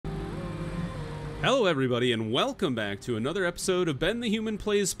Hello everybody and welcome back to another episode of Ben the Human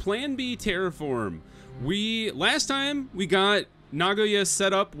Plays Plan B Terraform. Last time we got Nagoya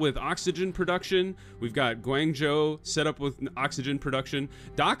set up with oxygen production. We've got Guangzhou set up with oxygen production.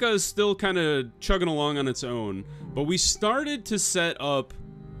 Dhaka is still kind of chugging along on its own, but we started to set up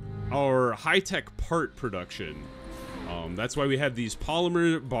our high-tech part production. That's why we have these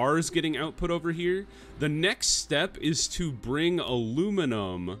polymer bars getting output over here. The next step is to bring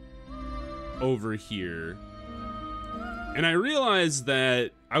aluminum over here. And I realized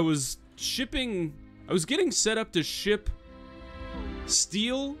that I was getting set up to ship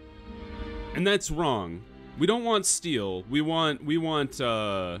steel, and that's wrong. We don't want steel. We want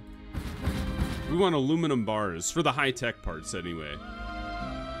aluminum bars for the high-tech parts anyway.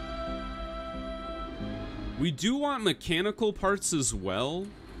 We do want mechanical parts as well,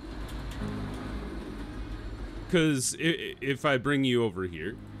 because if I bring you over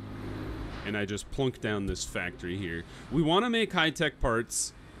here and I just plunk down this factory here, we want to make high-tech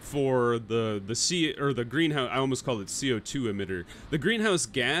parts for the greenhouse. I almost called it CO2 emitter. The greenhouse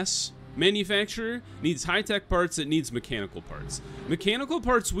gas manufacturer needs high-tech parts. It needs mechanical parts. Mechanical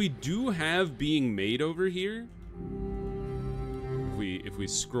parts we do have being made over here. If we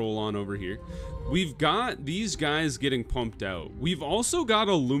scroll on over here, we've got these guys getting pumped out. We've also got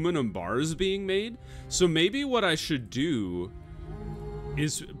aluminum bars being made. So maybe what I should do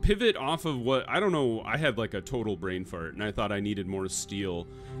is pivot off of what, I don't know, I had like a total brain fart and I thought I needed more steel.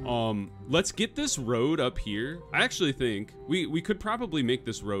 Let's get this road up here. I actually think we could probably make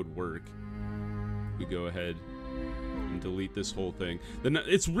this road work. We go ahead and delete this whole thing. Then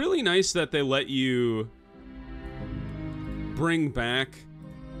it's really nice that they let you bring back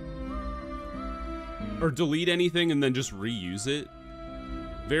or delete anything and then just reuse it.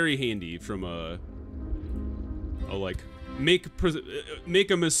 Very handy from a like make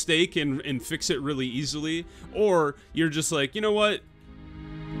a mistake and fix it really easily, or you're just like, you know what,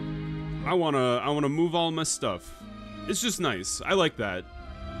 I wanna move all my stuff. It's just nice. I like that.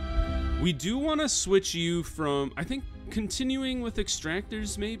 We do want to switch you from, I think, continuing with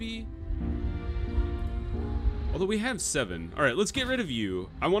extractors maybe. Although we have 7. All right, let's get rid of you.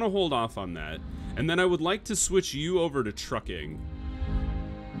 I want to hold off on that. And then I would like to switch you over to trucking.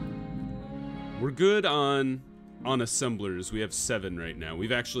 We're good on assemblers. We have 7 right now.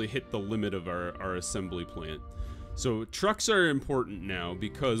 We've actually hit the limit of our assembly plant. So trucks are important now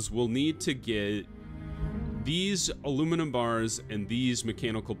because we'll need to get these aluminum bars and these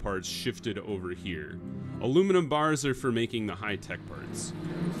mechanical parts shifted over here. Aluminum bars are for making the high-tech parts.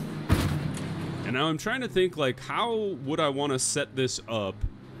 And now I'm trying to think, like, how would I want to set this up?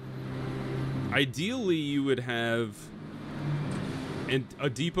 Ideally, you would have a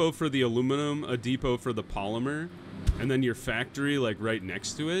depot for the aluminum, a depot for the polymer, and then your factory, like, right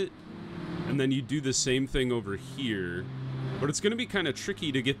next to it. And then you do the same thing over here. But it's going to be kind of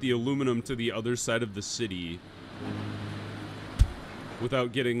tricky to get the aluminum to the other side of the city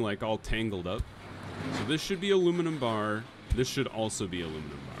without getting, like, all tangled up. So this should be aluminum bar. This should also be aluminum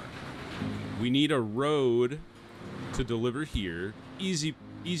bar. We need a road to deliver here. Easy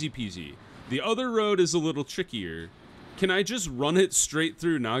peasy. The other road is a little trickier. Can I just run it straight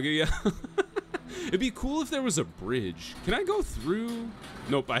through Nagoya? It'd be cool if there was a bridge. Can I go through?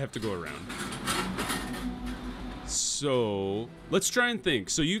 Nope, I have to go around. So let's try and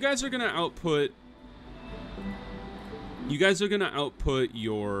think. So you guys are gonna output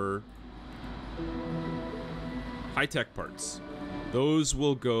your high-tech parts. Those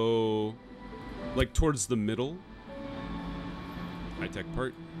will go like towards the middle. High-tech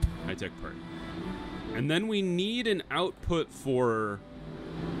part, high-tech part. And then we need an output for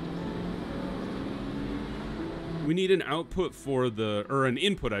an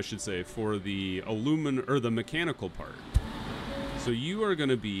input, I should say, for the aluminum or the mechanical part. So you are going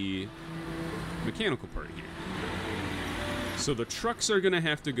to be mechanical part here. So the trucks are going to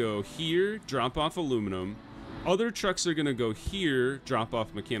have to go here, drop off aluminum. Other trucks are going to go here, drop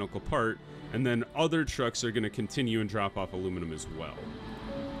off mechanical part, and then other trucks are going to continue and drop off aluminum as well.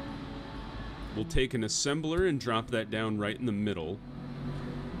 We'll take an assembler and drop that down right in the middle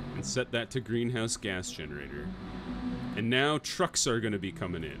and set that to greenhouse gas generator. And now trucks are going to be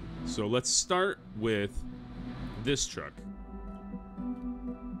coming in. So let's start with this truck.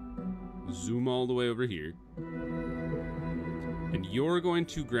 Zoom all the way over here. And you're going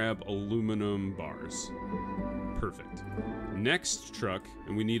to grab aluminum bars. Perfect. Next truck,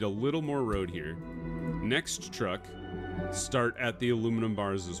 and we need a little more road here. Next truck, start at the aluminum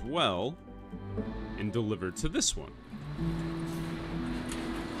bars as well, and deliver to this one.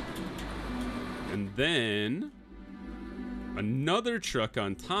 And then another truck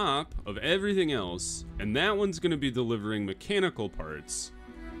on top of everything else, and that one's going to be delivering mechanical parts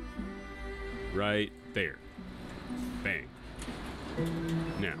right there. Bang.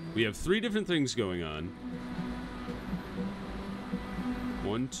 Now, we have 3 different things going on.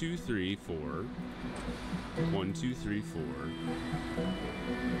 1, 2, 3, 4. 1, 2, 3, 4.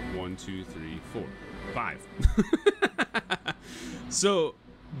 1, 2, 3, 4. 5. So,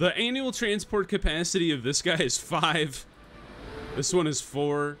 the annual transport capacity of this guy is 5. This one is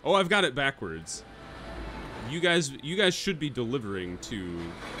 4. Oh, I've got it backwards. You guys should be delivering to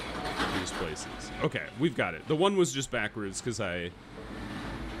these places. Okay, we've got it. The one was just backwards because I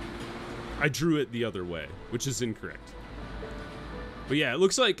drew it the other way, which is incorrect. But yeah, it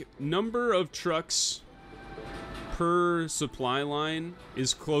looks like number of trucks per supply line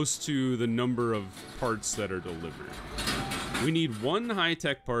is close to the number of parts that are delivered. We need 1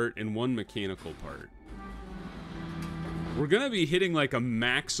 high-tech part and 1 mechanical part. We're gonna be hitting like a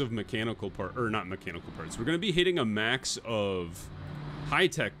max of mechanical part, or not mechanical parts. We're gonna be hitting a max of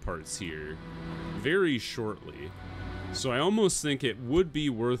high-tech parts here very shortly. So I almost think it would be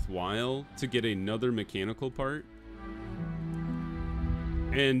worthwhile to get another mechanical part.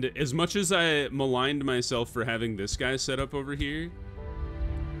 And as much as I maligned myself for having this guy set up over here,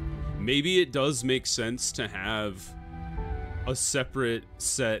 maybe it does make sense to have a separate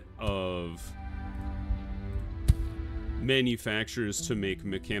set of manufacturers to make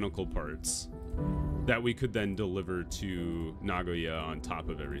mechanical parts that we could then deliver to Nagoya on top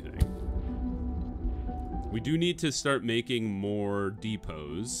of everything. We do need to start making more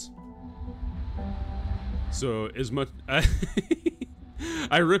depots. So as much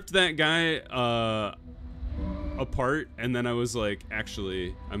I ripped that guy apart, and then I was like,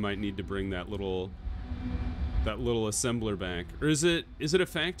 actually, I might need to bring that little assembler back. Or is it a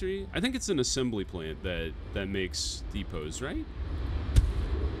factory? I think it's an assembly plant that makes depots, right?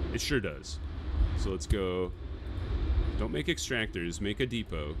 It sure does. So let's go. Don't make extractors, make a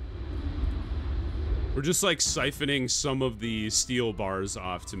depot. We're just like siphoning some of the steel bars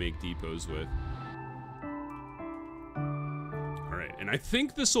off to make depots with. Alright, and I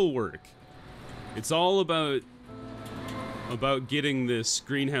think this will work. It's all about getting this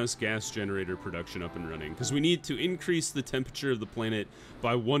greenhouse gas generator production up and running, because we need to increase the temperature of the planet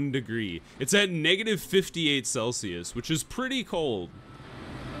by 1 degree. It's at negative 58 Celsius, which is pretty cold.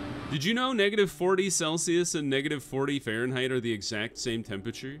 Did you know negative 40 Celsius and negative 40 Fahrenheit are the exact same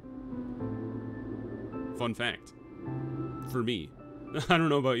temperature? Fun fact. For me. I don't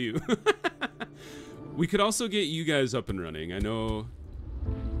know about you. We could also get you guys up and running. I know...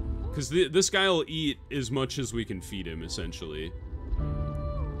 because this guy will eat as much as we can feed him, essentially.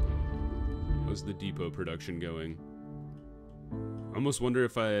 How's the depot production going? I almost wonder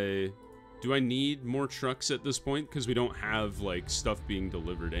if do I need more trucks at this point? Because we don't have, like, stuff being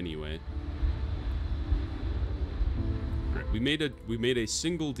delivered anyway. Alright, we made a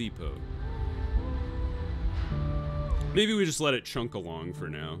single depot. Maybe we just let it chunk along for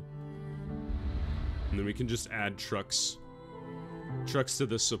now. And then we can just add trucks to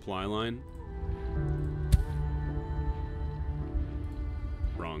the supply line.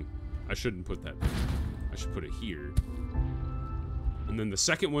 Wrong. I shouldn't put that there. I should put it here. And then the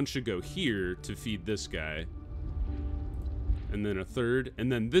second one should go here to feed this guy. And then a third.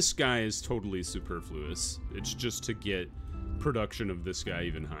 And then this guy is totally superfluous. It's just to get production of this guy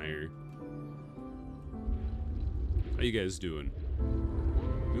even higher. How you guys doing?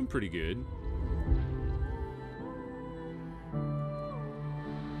 Doing pretty good.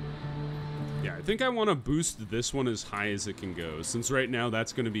 Yeah, I think I want to boost this one as high as it can go, since right now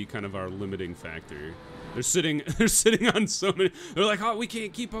that's going to be kind of our limiting factor. They're sitting on so many. They're like, oh, we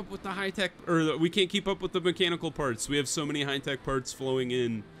can't keep up with the high tech, or we can't keep up with the mechanical parts. We have so many high tech parts flowing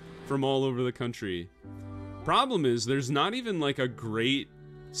in from all over the country. Problem is, there's not even like a great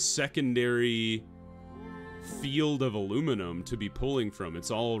secondary field of aluminum to be pulling from. It's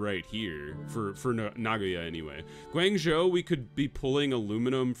all right here for Nagoya anyway. Guangzhou, we could be pulling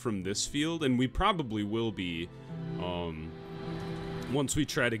aluminum from this field, and we probably will be once we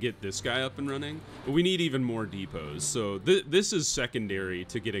try to get this guy up and running. But we need even more depots, so this is secondary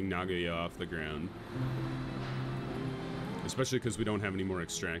to getting Nagoya off the ground, especially because we don't have any more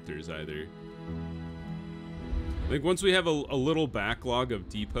extractors either. I think once we have a little backlog of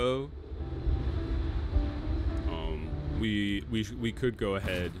depot, we could go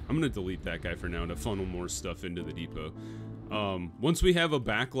ahead. I'm gonna delete that guy for now to funnel more stuff into the depot. Once we have a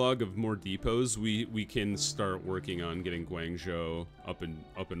backlog of more depots, we can start working on getting Guangzhou up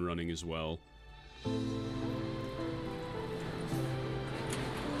and running as well.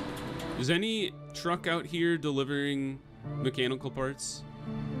 Is any truck out here delivering mechanical parts.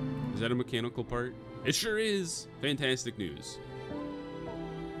 Is that a mechanical part? It sure is. Fantastic news.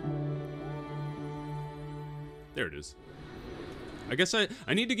 There it is. I guess I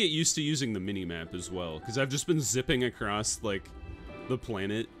need to get used to using the mini-map as well, because I've just been zipping across, like, the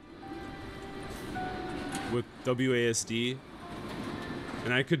planet with WASD,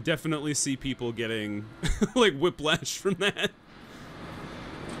 and I could definitely see people getting, like, whiplash from that.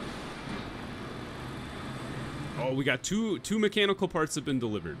 Oh, we got two mechanical parts have been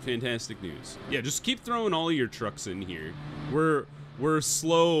delivered. Fantastic news. Yeah, just keep throwing all of your trucks in here. We're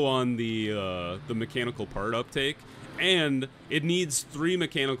slow on the mechanical part uptake, and it needs 3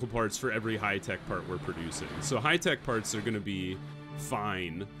 mechanical parts for every high-tech part we're producing. So high-tech parts are going to be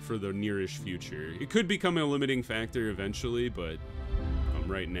fine for the nearish future. It could become a limiting factor eventually, but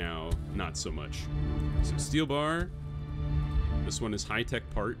right now, not so much. So steel bar. This one is high-tech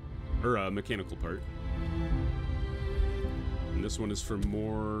part, or mechanical part. And this one is for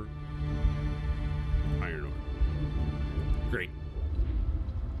more iron ore. Great.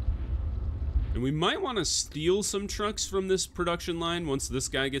 And we might want to steal some trucks from this production line once this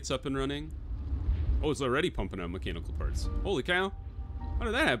guy gets up and running. Oh, it's already pumping out mechanical parts. Holy cow. How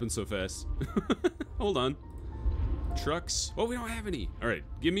did that happen so fast? Hold on. Trucks. Oh, we don't have any. All right,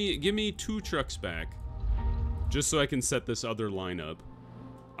 give me 2 trucks back. Just so I can set this other line up.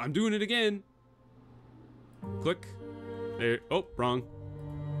 I'm doing it again. Click. There. Oh, wrong.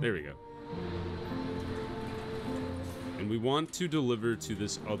 There we go. And we want to deliver to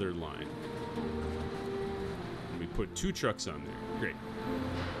this other line. And we put 2 trucks on there. Great.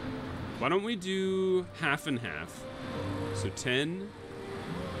 Why don't we do half and half? So 10,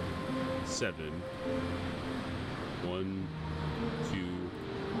 7, 1, 2.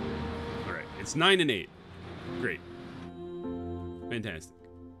 All right, it's 9 and 8. Great. Fantastic.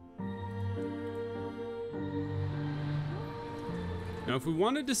 Now, if we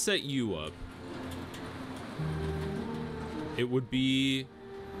wanted to set you up, it would be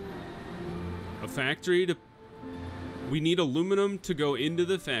a factory to... We need aluminum to go into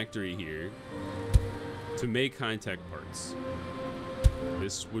the factory here to make high-tech parts.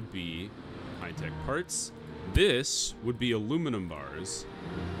 This would be high-tech parts. This would be aluminum bars,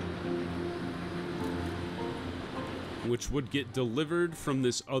 which would get delivered from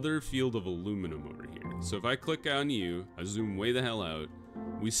this other field of aluminum over here. So if I click on you, I zoom way the hell out,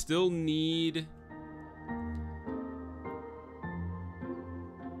 we still need...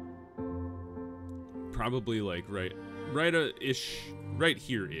 probably like right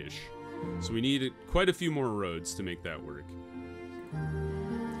here-ish. So we need quite a few more roads to make that work.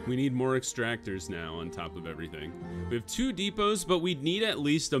 We need more extractors now on top of everything. We have 2 depots, but we'd need at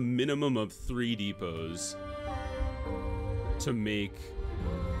least a minimum of 3 depots to make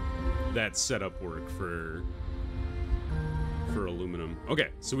that setup work for aluminum. Okay,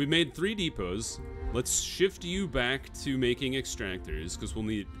 so we made 3 depots. Let's shift you back to making extractors, because we'll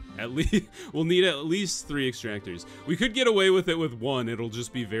need at least 3 extractors. We could get away with it with 1. It'll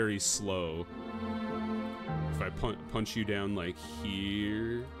just be very slow. If I punch you down like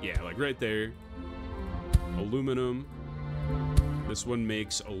here, yeah, like right there. Aluminum. This one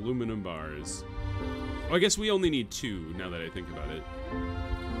makes aluminum bars. Oh, I guess we only need 2 now that I think about it.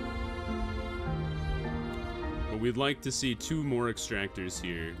 But we'd like to see 2 more extractors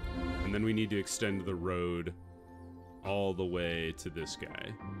here, and then we need to extend the road all the way to this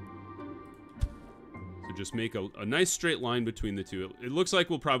guy. So just make a nice straight line between the 2. It looks like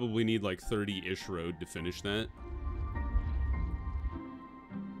we'll probably need like 30-ish road to finish that.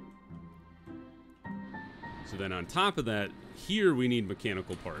 So then on top of that, here we need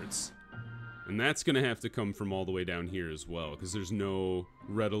mechanical parts. And that's going to have to come from all the way down here as well, because there's no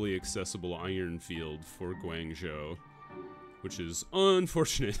readily accessible iron field for Guangzhou, which is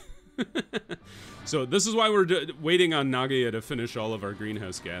unfortunate. So this is why we're waiting on Nagoya to finish all of our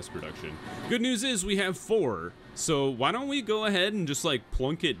greenhouse gas production. Good news is we have 4, so why don't we go ahead and just like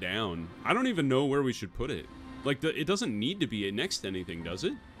plunk it down? I don't even know where we should put it. Like, it doesn't need to be next to anything, does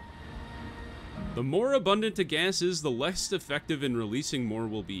it? The more abundant a gas is, the less effective in releasing more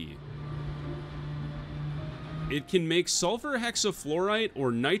will be. It can make sulfur hexafluoride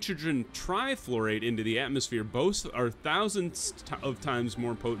or nitrogen trifluoride into the atmosphere. Both are thousands of times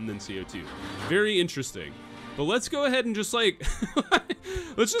more potent than CO2. Very interesting. But let's go ahead and just like,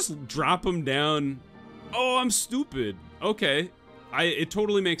 let's just drop them down. Oh, I'm stupid. Okay. It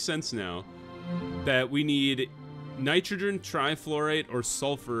totally makes sense now that we need nitrogen trifluoride or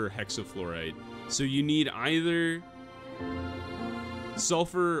sulfur hexafluoride. So you need either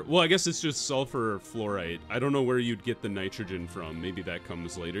sulfur, well, I guess it's just sulfur or fluoride. I don't know where you'd get the nitrogen from. Maybe that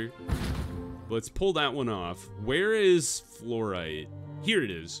comes later. Let's pull that one off. Where is fluorite? Here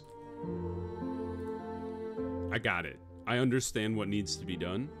it is. I got it. I understand what needs to be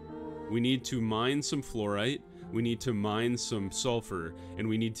done. We need to mine some fluorite. We need to mine some sulfur, and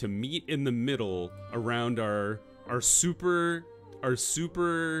we need to meet in the middle around our super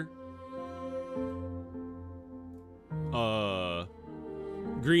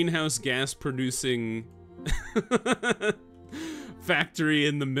greenhouse gas producing factory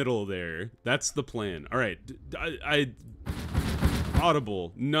in the middle there. That's the plan. All right, I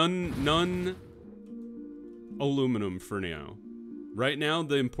audible. None aluminum for now. Right now,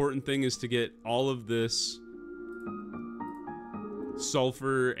 the important thing is to get all of this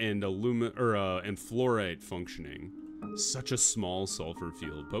sulfur and and fluorite functioning. Such a small sulfur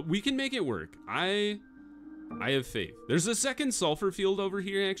field, but we can make it work. I have faith. There's a second sulfur field over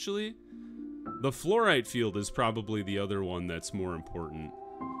here, actually. The fluorite field is probably the other one that's more important.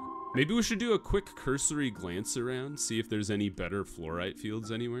 Maybe we should do a quick cursory glance around, see if there's any better fluorite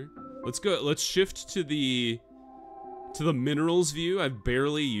fields anywhere. Let's go. Let's shift to the minerals view. I've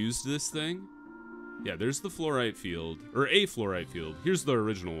barely used this thing. Yeah, there's the fluorite field, or a fluorite field. Here's the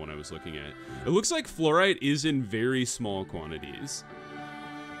original one I was looking at. It looks like fluorite is in very small quantities.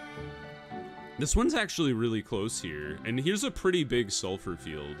 This one's actually really close here, and here's a pretty big sulfur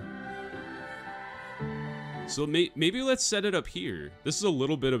field. So maybe let's set it up here. This is a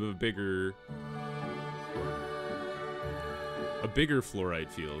little bit of a bigger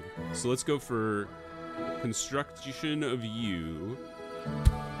fluorite field. So let's go for construction of U.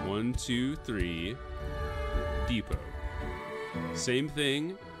 1, 2, 3. Depot. Same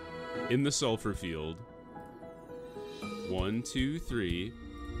thing in the sulfur field. 1, 2, 3.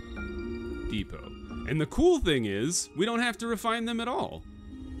 Depot. And the cool thing is, we don't have to refine them at all.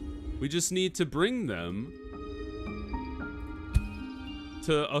 We just need to bring them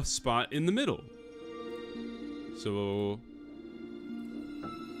to a spot in the middle. So,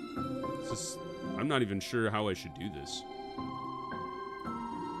 I'm not even sure how I should do this.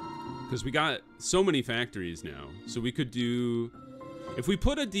 Because we got so many factories now. So we could do, if we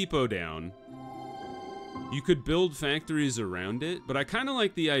put a depot down, you could build factories around it, but I kind of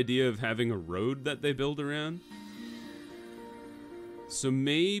like the idea of having a road that they build around. So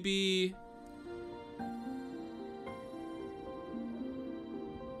maybe...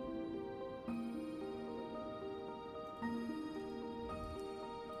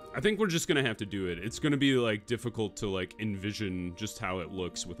 I think we're just gonna have to do it. It's gonna be like difficult to like envision just how it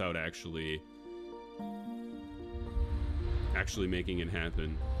looks without actually making it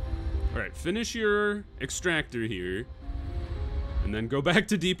happen. All right, finish your extractor here, and then go back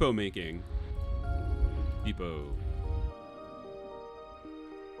to depot making. Depot.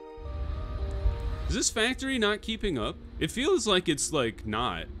 Is this factory not keeping up? It feels like it's like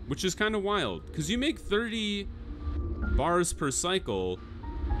not, which is kind of wild, because you make 30 bars per cycle.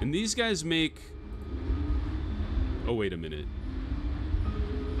 And these guys make... Oh, wait a minute.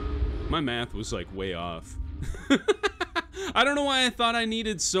 My math was like way off. I don't know why I thought I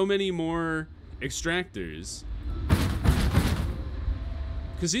needed so many more extractors.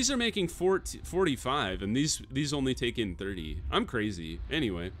 Because these are making 45 and these only take in 30. I'm crazy.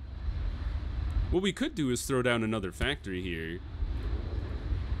 Anyway. What we could do is throw down another factory here.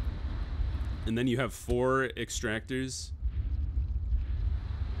 And then you have 4 extractors.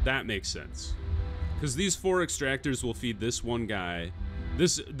 That makes sense. Because these 4 extractors will feed this one guy.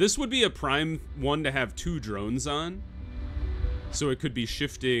 This would be a prime one to have 2 drones on. So it could be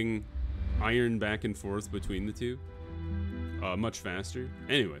shifting iron back and forth between the two. Much faster.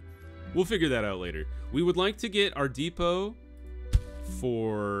 Anyway, we'll figure that out later. We would like to get our depot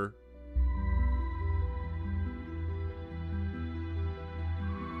for...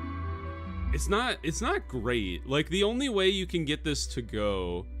 It's not great. Like, the only way you can get this to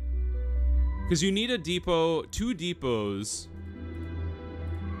go, because you need a depot, 2 depots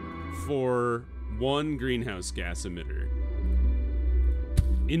for 1 greenhouse gas emitter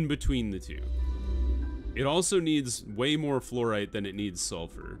in between the 2. It also needs way more fluorite than it needs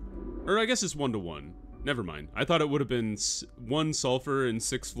sulfur. Or I guess it's 1 to 1. Never mind. I thought it would have been 1 sulfur and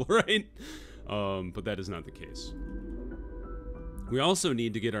 6 fluorite, but that is not the case. We also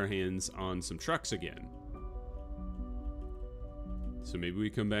need to get our hands on some trucks again. So maybe we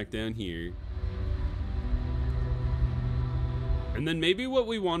come back down here. And then maybe what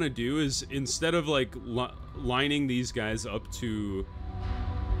we want to do is, instead of like lining these guys up to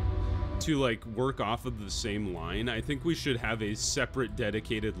like work off of the same line, I think we should have a separate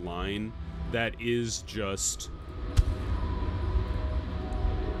dedicated line that is just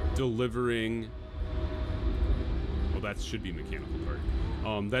delivering... That should be mechanical part.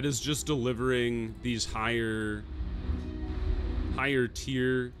 that is just delivering these higher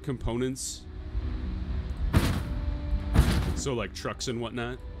tier components. So like trucks and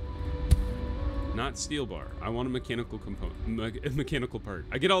whatnot. Not steel bar. I want a mechanical component, mechanical part.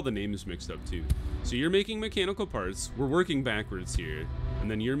 I get all the names mixed up too. So you're making mechanical parts. We're working backwards here.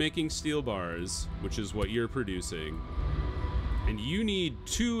 And then you're making steel bars, which is what you're producing. And you need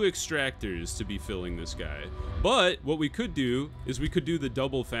 2 extractors to be filling this guy. But what we could do is we could do the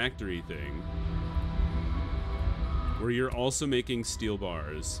double factory thing, where you're also making steel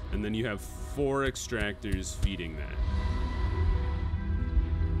bars, and then you have 4 extractors feeding that.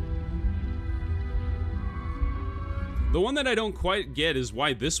 The one that I don't quite get is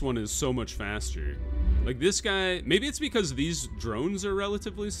why this one is so much faster. Like this guy, maybe it's because these drones are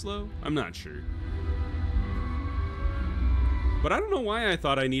relatively slow? I'm not sure. But I don't know why I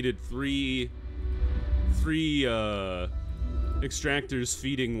thought I needed three extractors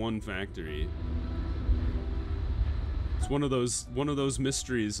feeding 1 factory. It's one of those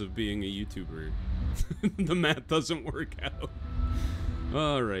mysteries of being a YouTuber. The math doesn't work out.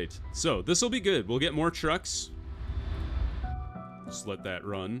 All right, so this will be good. We'll get more trucks. Just let that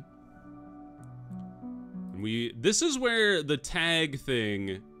run. And this is where the tag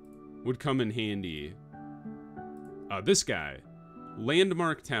thing would come in handy. This guy,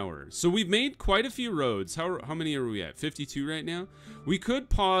 landmark tower. So we've made quite a few roads. How many are we at? 52 right now. We could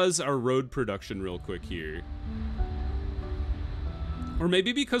pause our road production real quick here. Or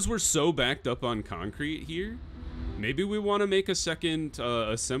maybe because we're so backed up on concrete here, maybe we want to make a second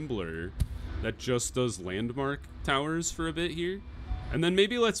assembler that just does landmark towers for a bit here. And then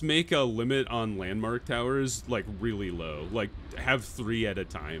maybe let's make a limit on landmark towers, like really low, like have 3 at a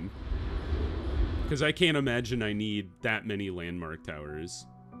time. Because I can't imagine I need that many landmark towers.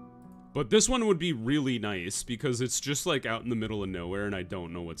 But this one would be really nice because it's just like out in the middle of nowhere and I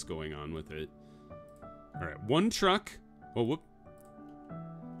don't know what's going on with it. All right, 1 truck. Oh, whoop.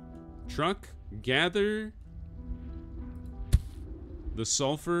 Truck, gather the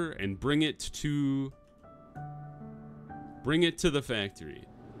sulfur and bring it to the factory.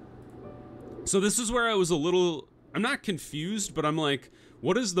 So this is where I was a little, I'm not confused, but I'm like,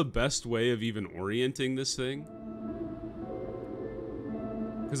 what is the best way of even orienting this thing?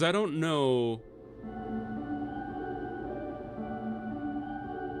 Because I don't know.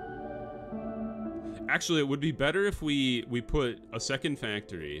 Actually, it would be better if we put a second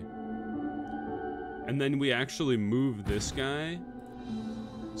factory and then we actually move this guy.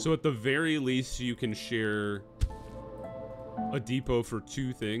 So at the very least, you can share a depot for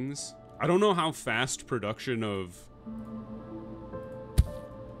 2 things. I don't know how fast production of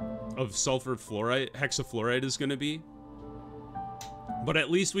sulfur fluoride, hexafluoride is going to be, but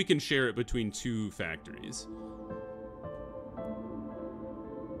at least we can share it between 2 factories.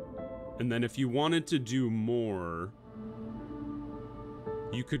 And then if you wanted to do more,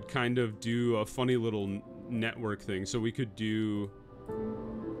 you could kind of do a funny little network thing. So we could do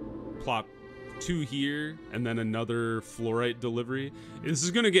plop 2 here and then another fluorite delivery. This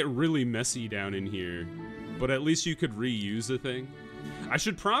is going to get really messy down in here, but at least you could reuse the thing. I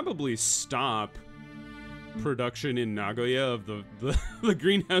should probably stop production in Nagoya of the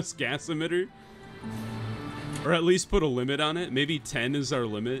greenhouse gas emitter, or at least put a limit on it. Maybe 10 is our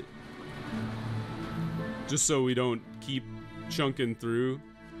limit, just so we don't keep chunking through.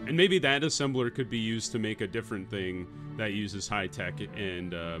 And maybe that assembler could be used to make a different thing that uses high-tech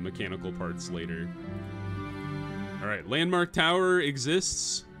and mechanical parts later. All right, landmark tower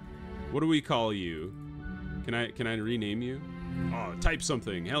exists. What do we call you? Can I rename you? Oh, type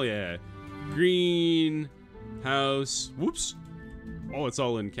something. Hell yeah. Green house. Whoops. Oh, it's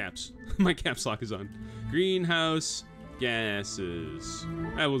all in caps. My caps lock is on. Greenhouse gases.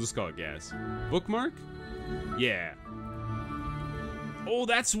 We'll just call it gas. Bookmark? Yeah. Oh,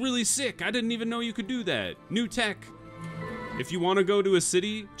 that's really sick. I didn't even know you could do that. New tech. If you want to go to a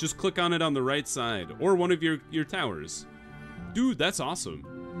city, just click on it on the right side, or one of your towers. Dude, that's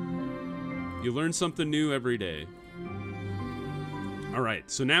awesome. You learn something new every day. All right,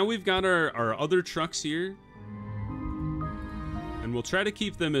 so now we've got our other trucks here, and we'll try to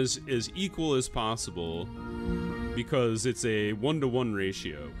keep them as equal as possible because it's a 1-to-1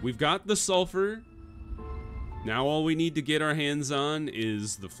 ratio. We've got the sulfur. Now all we need to get our hands on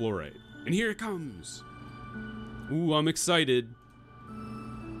is the fluorite. And here it comes. Ooh, I'm excited.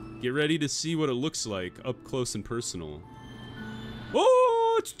 Get ready to see what it looks like up close and personal.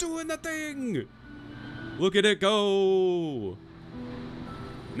 Oh, it's doing the thing! Look at it go!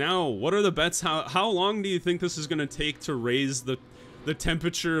 Now, what are the bets? How long do you think this is going to take to raise the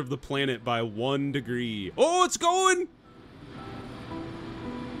temperature of the planet by 1 degree? Oh, it's going!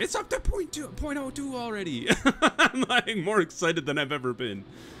 It's up to 0.02 already. I'm like more excited than I've ever been.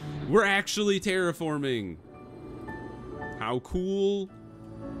 We're actually terraforming. How cool.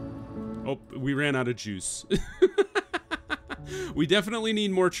 Oh, we ran out of juice. We definitely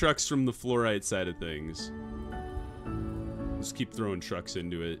need more trucks from the fluorite side of things. Just keep throwing trucks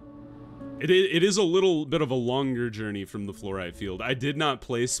into it. It is a little bit of a longer journey from the fluorite field. I did not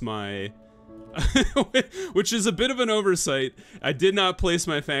place my... which is a bit of an oversight. I did not place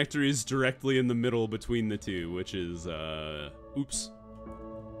my factories directly in the middle between the two, which is, oops.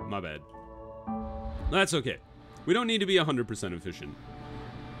 My bad. That's okay. We don't need to be 100% efficient.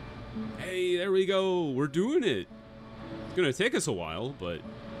 Hey, there we go. We're doing it. It's gonna take us a while, but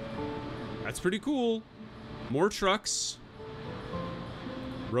that's pretty cool. More trucks.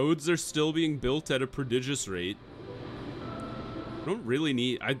 Roads are still being built at a prodigious rate. I don't really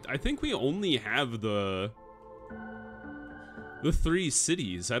need... I think we only have the 3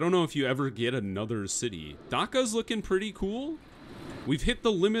 cities. I don't know if you ever get another city. Dhaka's looking pretty cool. We've hit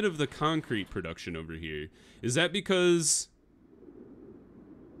the limit of the concrete production over here. Is that because...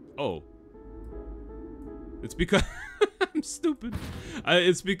 Oh. It's because... I'm stupid.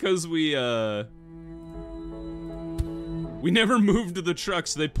 It's because we never moved the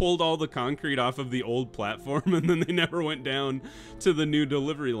trucks. They pulled all the concrete off of the old platform and then they never went down to the new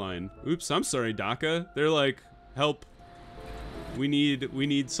delivery line. Oops, I'm sorry, Dhaka. They're like, help. We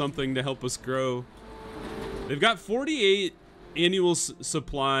need something to help us grow. They've got 48 annual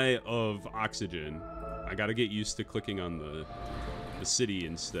supply of oxygen. I gotta get used to clicking on the city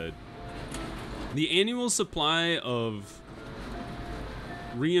instead. The annual supply of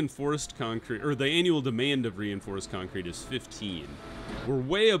reinforced concrete, or the annual demand of reinforced concrete is 15. We're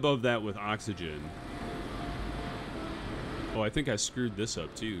way above that with oxygen. Oh, I think I screwed this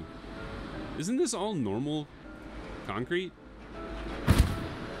up too. Isn't this all normal concrete?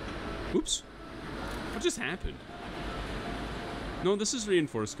 Oops. What just happened? No, this is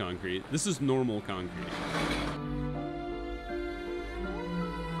reinforced concrete. This is normal concrete.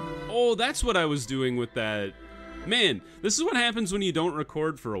 Oh, that's what I was doing with that. Man, this is what happens when you don't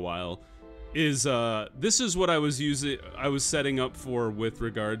record for a while. This is what I was setting up for with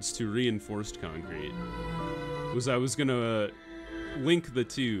regards to reinforced concrete. I was gonna link the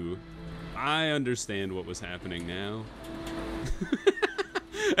two. I understand what was happening now.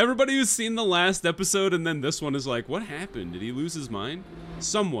 Everybody who's seen the last episode and then this one is like, what happened? Did he lose his mind?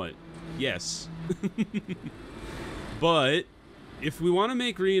 Somewhat, yes. But if we want to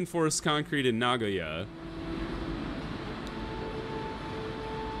make reinforced concrete in Nagoya,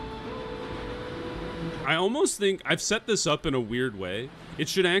 I almost think I've set this up in a weird way. It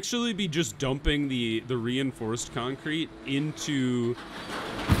should actually be just dumping the reinforced concrete into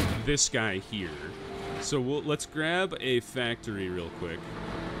this guy here. So let's grab a factory real quick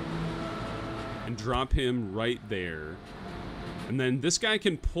and drop him right there. And then this guy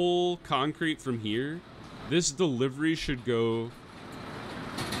can pull concrete from here. This delivery should go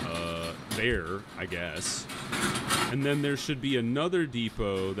there, I guess. And then there should be another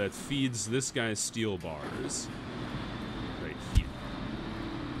depot that feeds this guy's steel bars. Right here.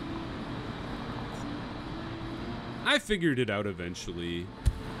 I figured it out eventually.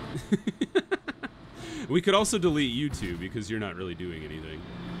 We could also delete you two because you're not really doing anything.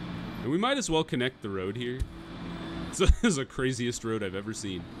 And we might as well connect the road here. This is the craziest road I've ever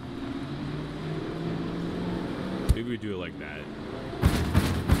seen. Maybe we do it like that.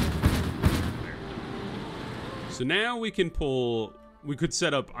 So now we can we could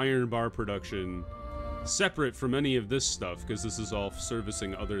set up iron bar production separate from any of this stuff because this is all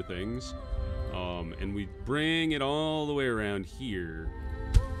servicing other things. And we bring it all the way around here.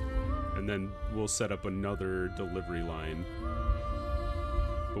 And then we'll set up another delivery line.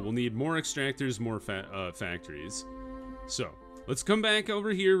 But we'll need more extractors, more factories. So, let's come back over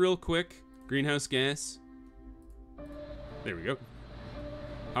here real quick. Greenhouse gas. There we go.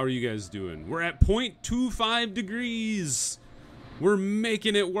 How are you guys doing? We're at 0.25 degrees. We're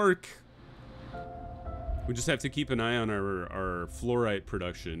making it work. We just have to keep an eye on our fluorite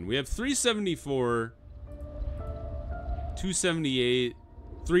production. We have 374, 278,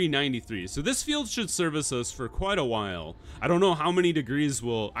 393. So this field should service us for quite a while. I don't know how many degrees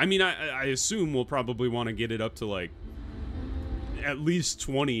we'll... I mean, I assume we'll probably want to get it up to like at least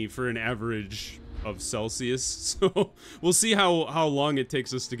 20 for an average of Celsius. So we'll see how long it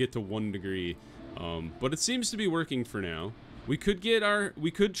takes us to get to 1 degree. But it seems to be working for now. We could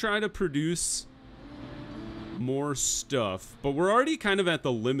try to produce more stuff, but we're already kind of at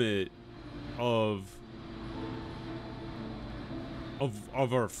the limit of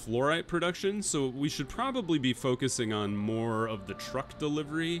of our fluorite production, so we should probably be focusing on more of the truck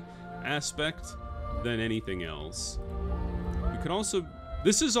delivery aspect than anything else. We could also,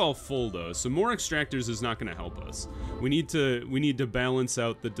 this is all full though, so more extractors is not going to help us. We need to balance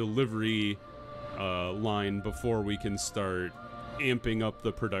out the delivery line before we can start amping up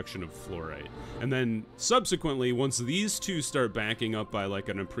the production of fluorite. And then subsequently, once these two start backing up by like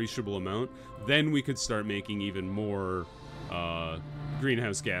an appreciable amount, then we could start making even more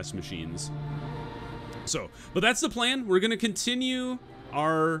greenhouse gas machines. So, but that's the plan. We're going to continue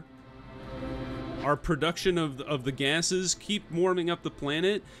our production of the gases, keep warming up the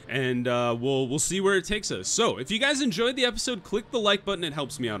planet, and we'll see where it takes us. So if you guys enjoyed the episode, click the like button. It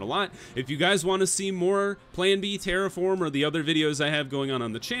helps me out a lot. If you guys want to see more Plan B, Terraform, or the other videos I have going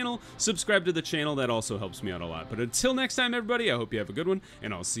on the channel, subscribe to the channel. That also helps me out a lot. But until next time, everybody, I hope you have a good one,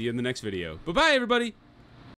 and I'll see you in the next video. Bye-bye, everybody!